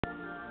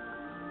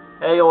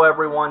Heyo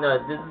everyone,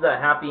 this is the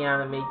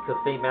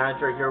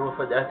HappyAnimaidCafeManager here with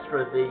an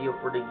extra video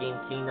for the game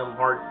Kingdom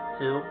Hearts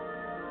 2.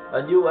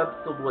 A new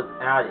episode was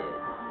added.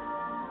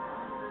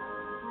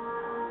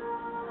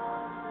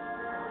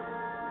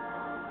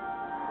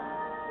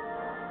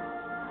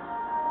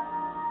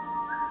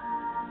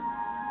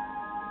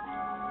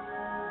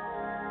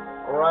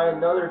 Alright,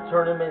 another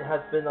tournament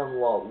has been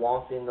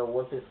unlocked in the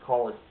Olympus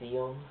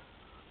Coliseum.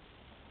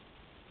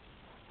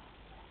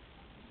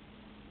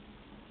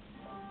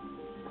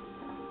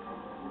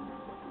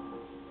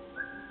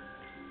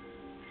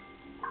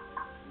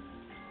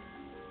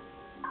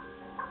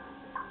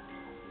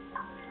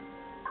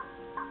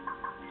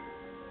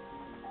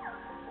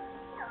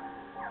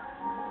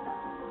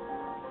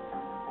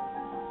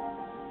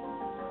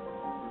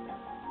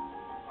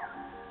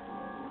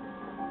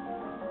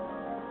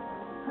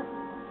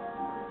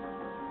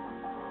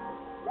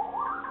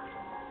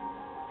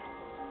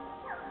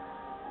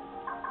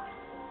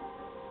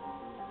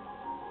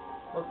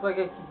 Looks like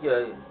I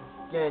could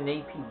get an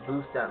AP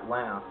boost at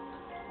last.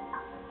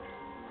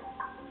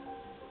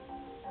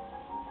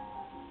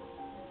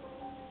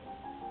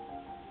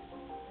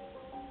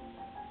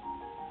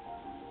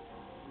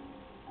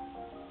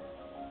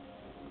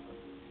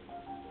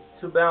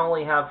 Too bad I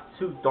only have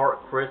 2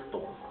 dark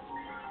crystals.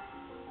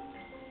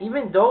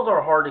 Even those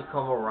are hard to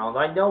come around.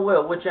 I know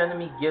which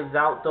enemy gives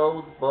out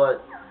those,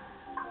 but...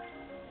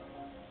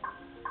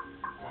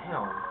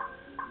 damn.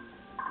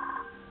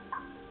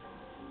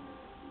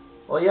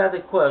 Well, yeah, the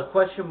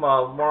question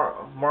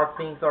mark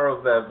things are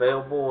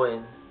available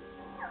and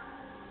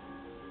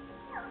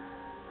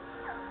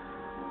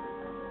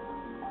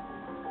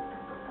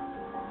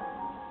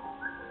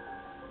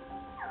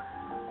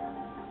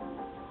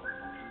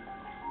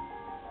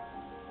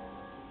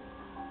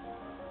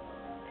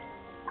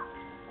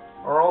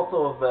are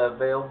also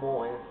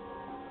available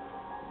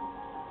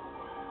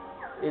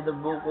in the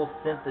Google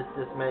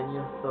Synthesis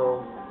menu,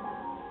 so...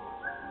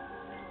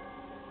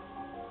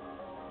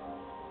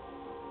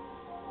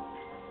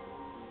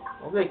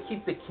 I'm gonna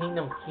keep the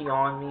Kingdom Key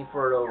on me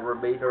for the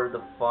remainder of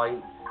the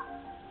fight.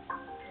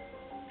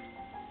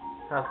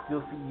 Have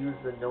Goofy use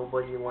the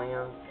Nobody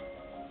Land.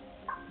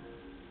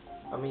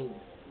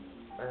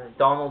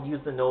 Donald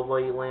use the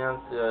Nobody Land.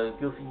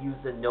 Goofy use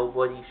the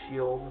Nobody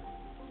Shield.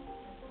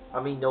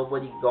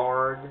 Nobody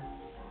Guard.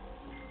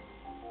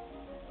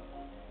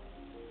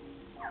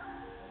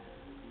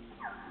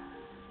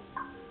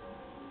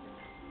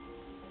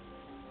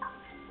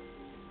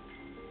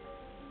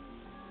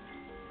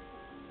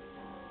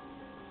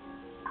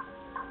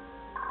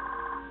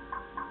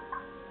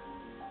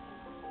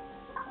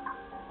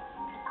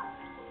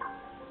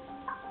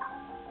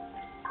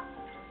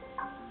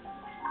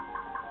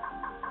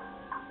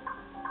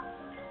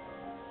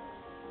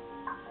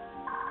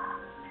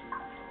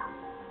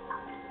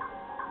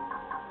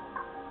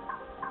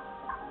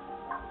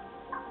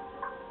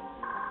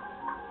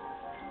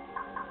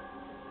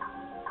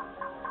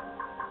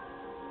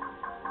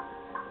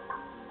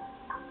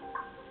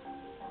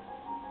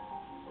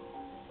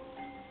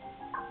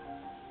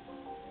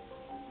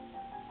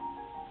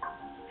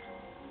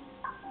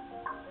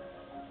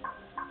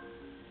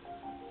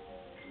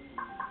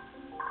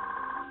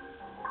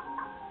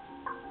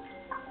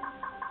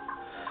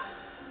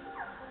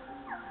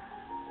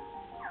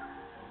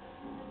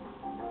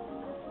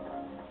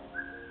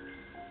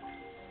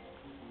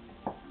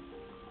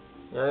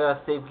 Yeah, I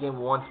gotta save game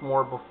once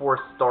more before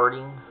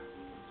starting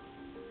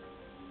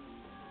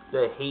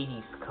the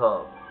Hades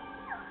Cup.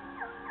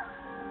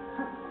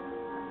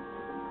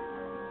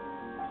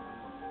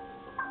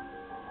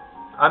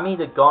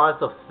 The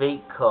Gods of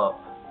Fate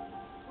Cup.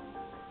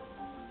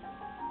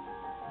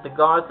 The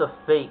Gods of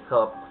Fate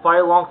Cup. Fight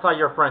alongside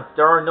your friends.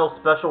 There are no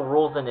special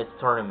rules in this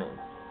tournament.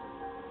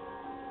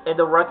 And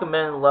the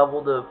recommended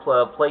level to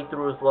play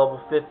through is level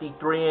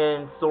 53,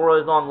 and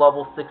Sora is on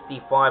level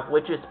 65,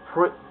 which is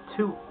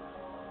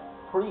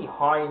pretty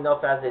high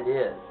enough as it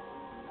is.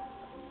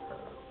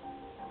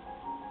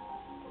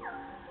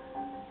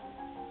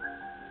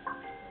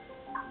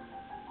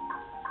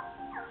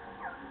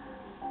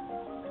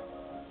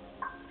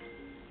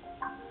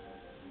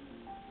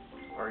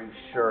 Are you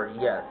sure?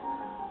 Yes.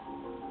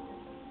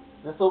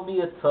 This will be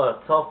a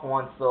tough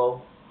one,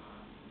 so...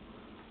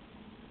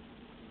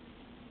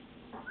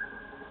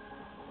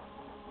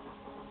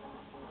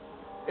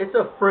 It's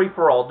a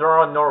free-for-all. There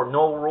are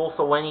no rules,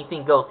 so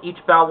anything goes. Each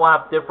battle will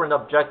have different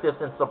objectives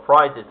and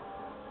surprises.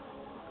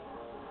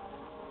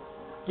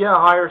 Get a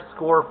higher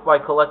score by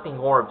collecting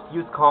orbs.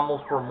 Use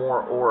combos for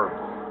more orbs.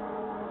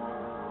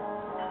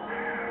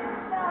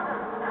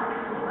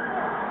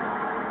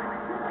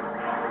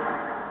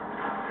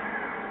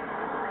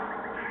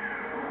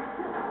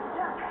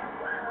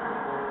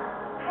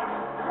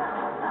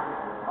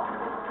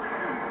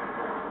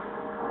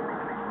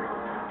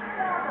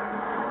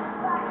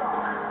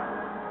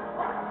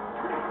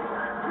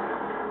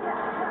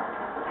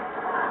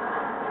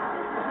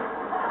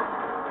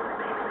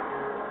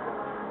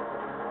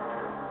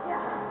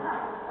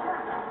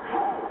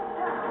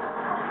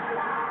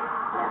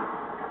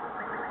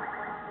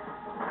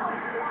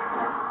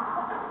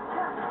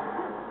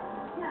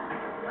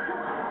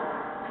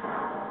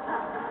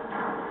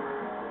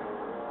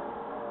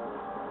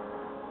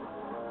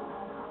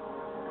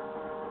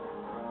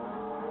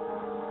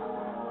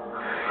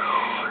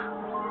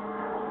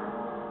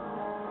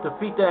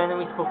 Defeat the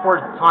enemies before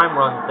the time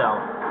runs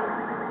out.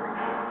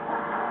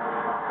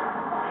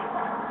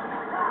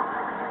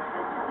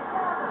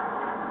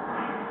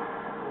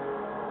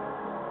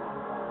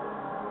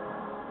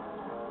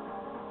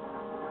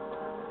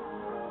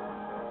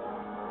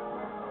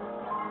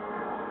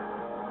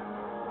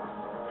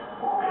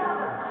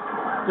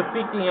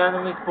 Defeat the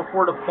enemies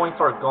before the points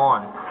are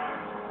gone.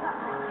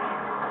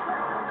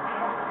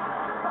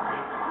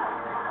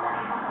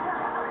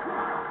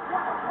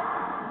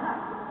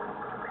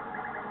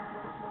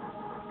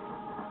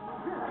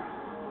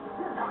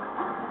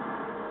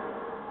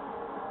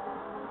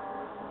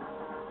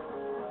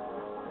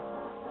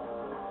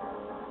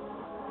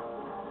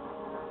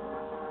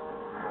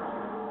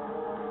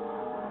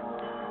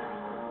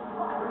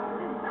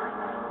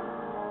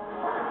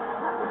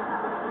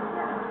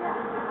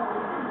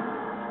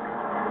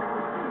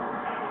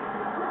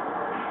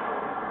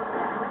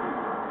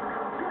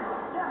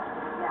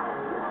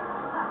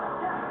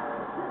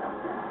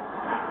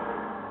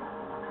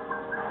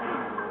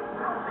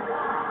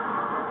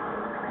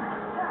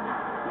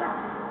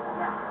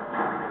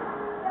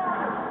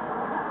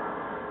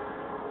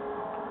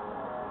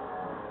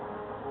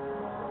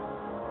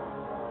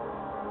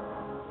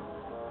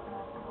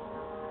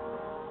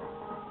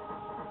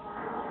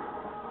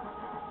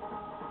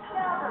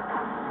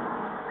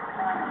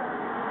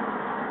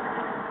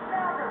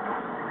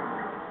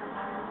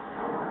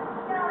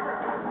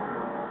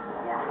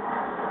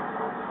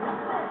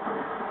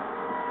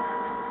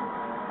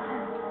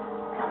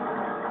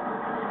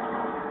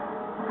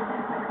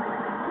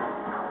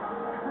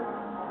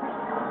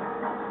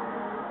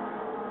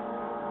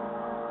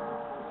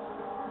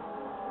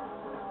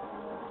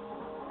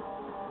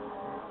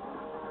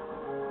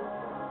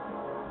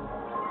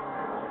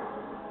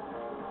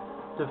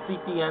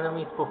 Defeat the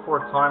enemies before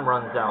time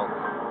runs out.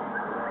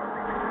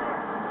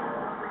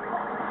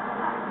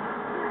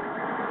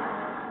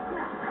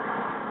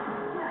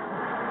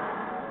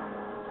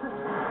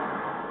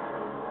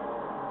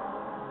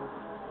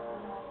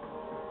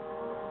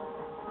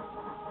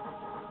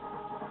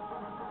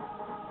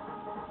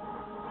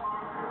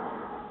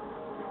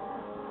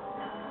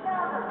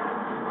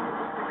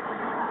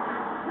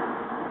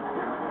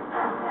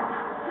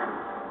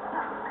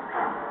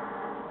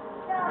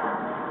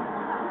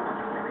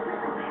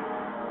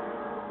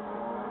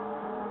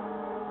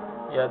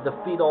 Yeah,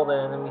 defeat all the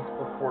enemies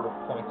before the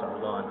points are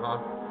gone, huh?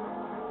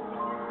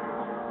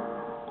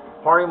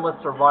 Party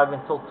must survive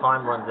until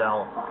time runs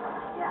out.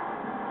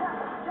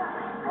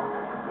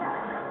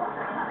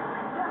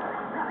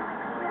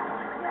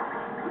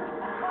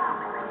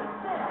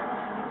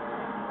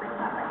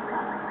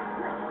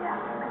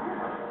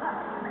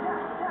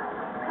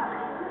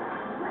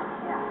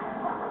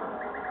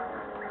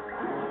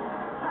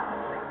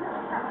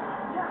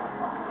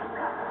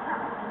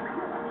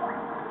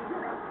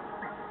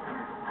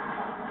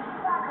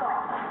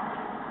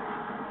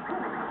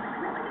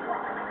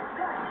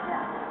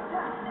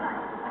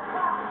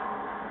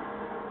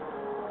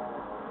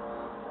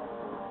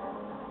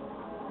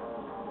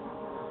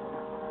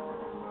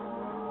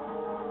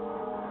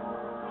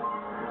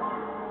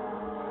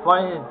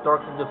 Find in the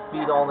dark and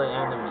defeat all the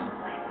enemies.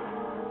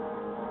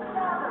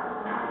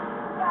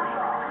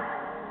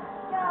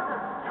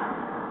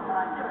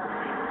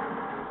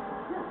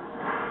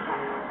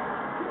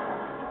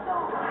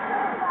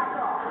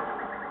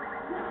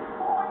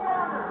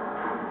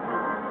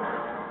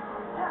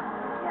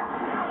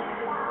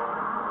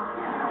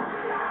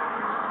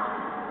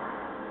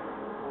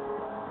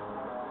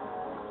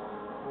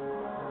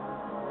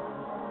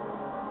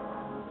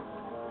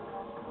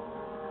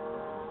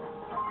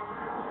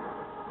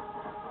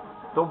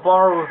 Don't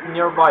bother with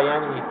nearby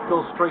enemies.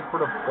 Go straight for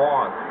the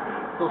boss.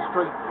 Go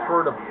straight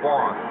for the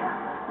boss.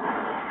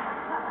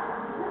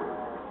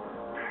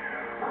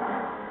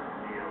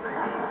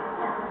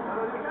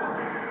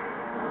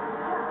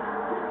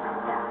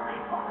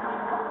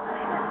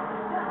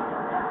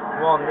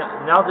 Well,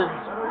 now this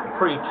is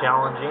pretty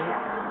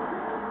challenging.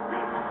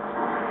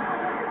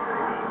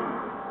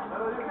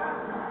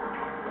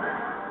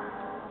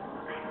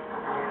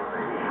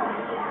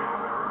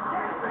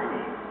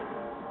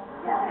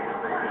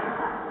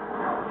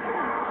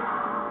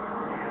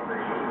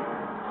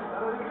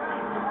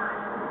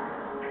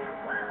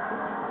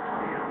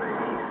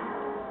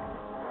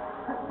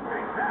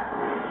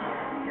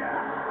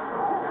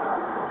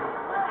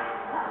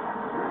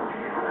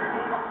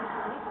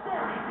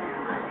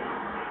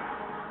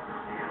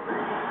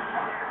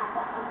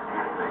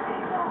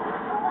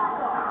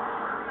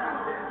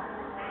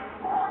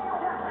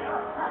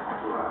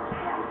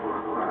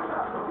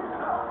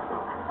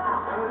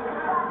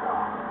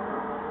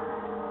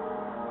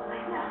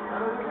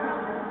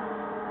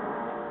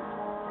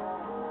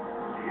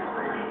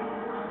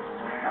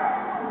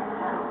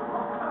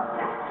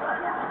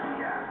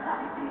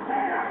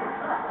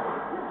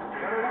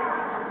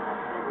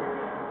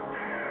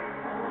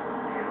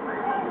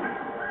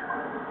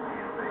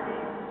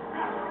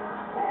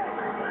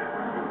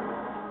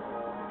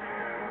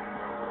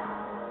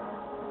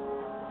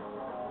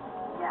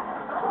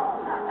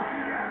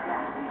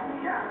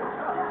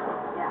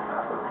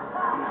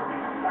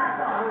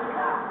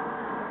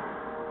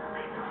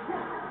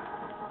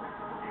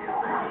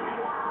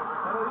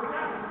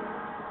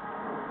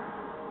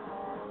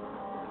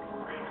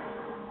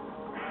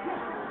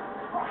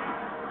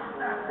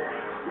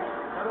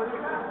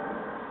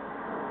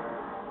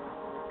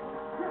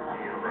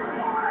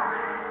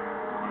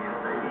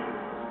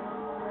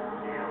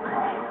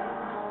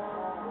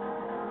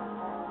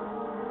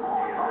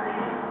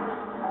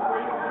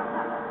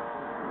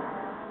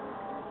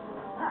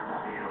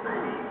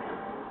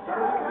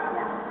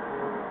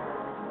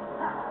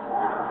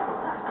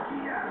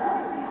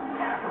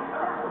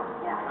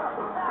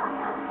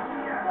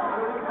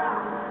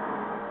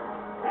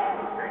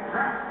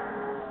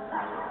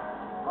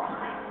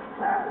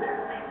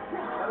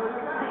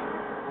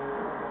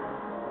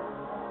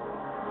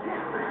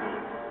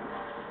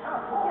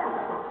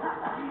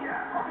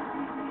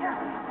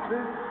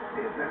 This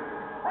isn't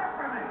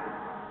happening.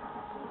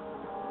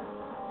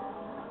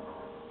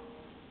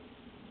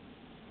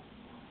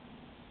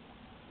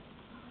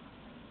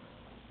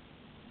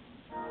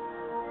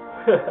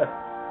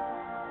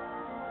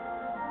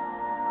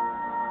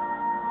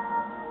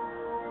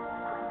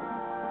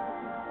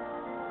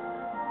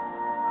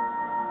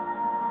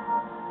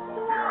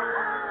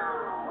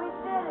 We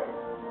did it!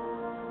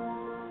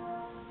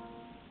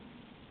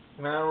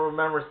 Man, I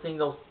remember seeing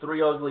those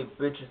three ugly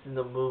bitches in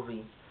the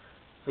movie.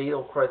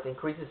 Fatal Crest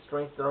increases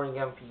strength during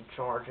MP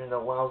charge and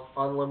allows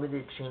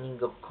unlimited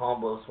chaining of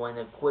combos when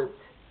equipped.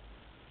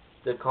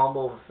 The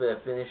combo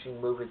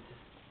finishing move is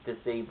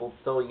disabled,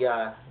 so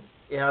yeah,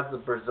 it has the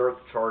Berserk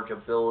charge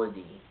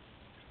ability.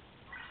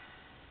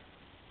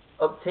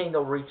 Obtain the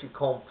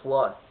Richicone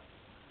Plus.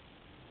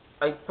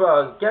 I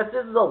guess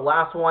this is the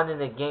last one in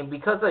the game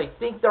because I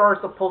think there are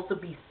supposed to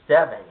be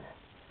 7.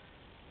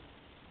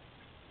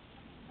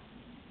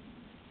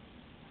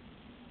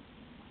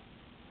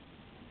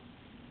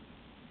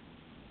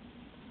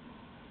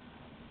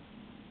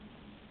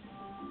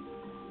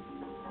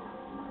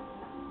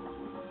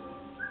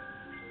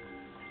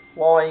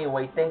 Well,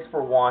 anyway, thanks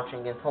for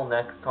watching. Until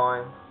next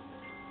time.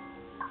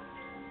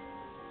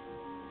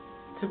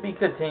 To be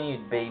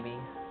continued, baby.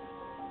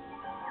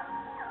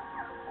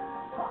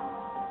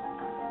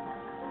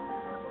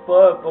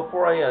 But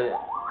before I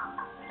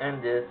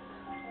end this,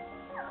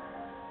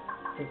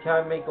 can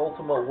I make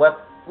ultimate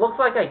weapon? Looks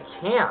like I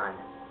can,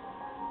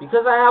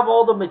 because I have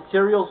all the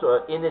materials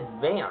in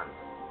advance.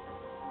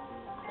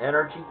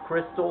 Energy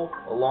crystal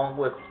along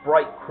with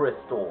bright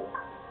crystal.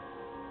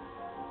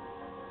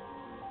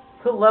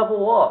 To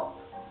level up.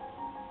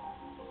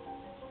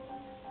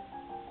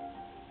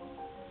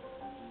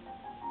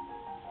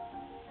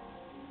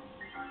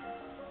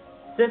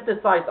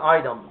 Synthesized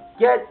item.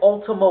 Get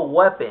ultimate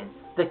weapon.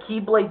 The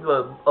Keyblade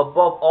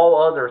above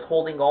all others,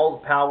 holding all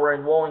the power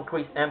and will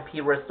increase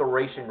MP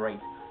restoration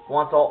rates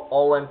once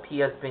all MP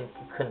has been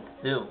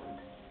consumed.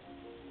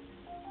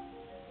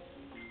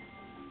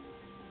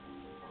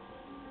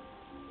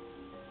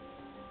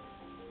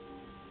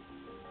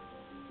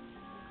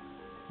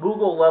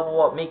 Google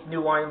level up, make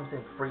new items in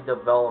free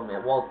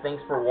development. Well,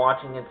 thanks for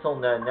watching. Until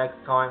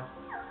next time.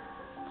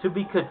 To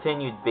be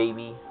continued,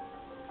 baby.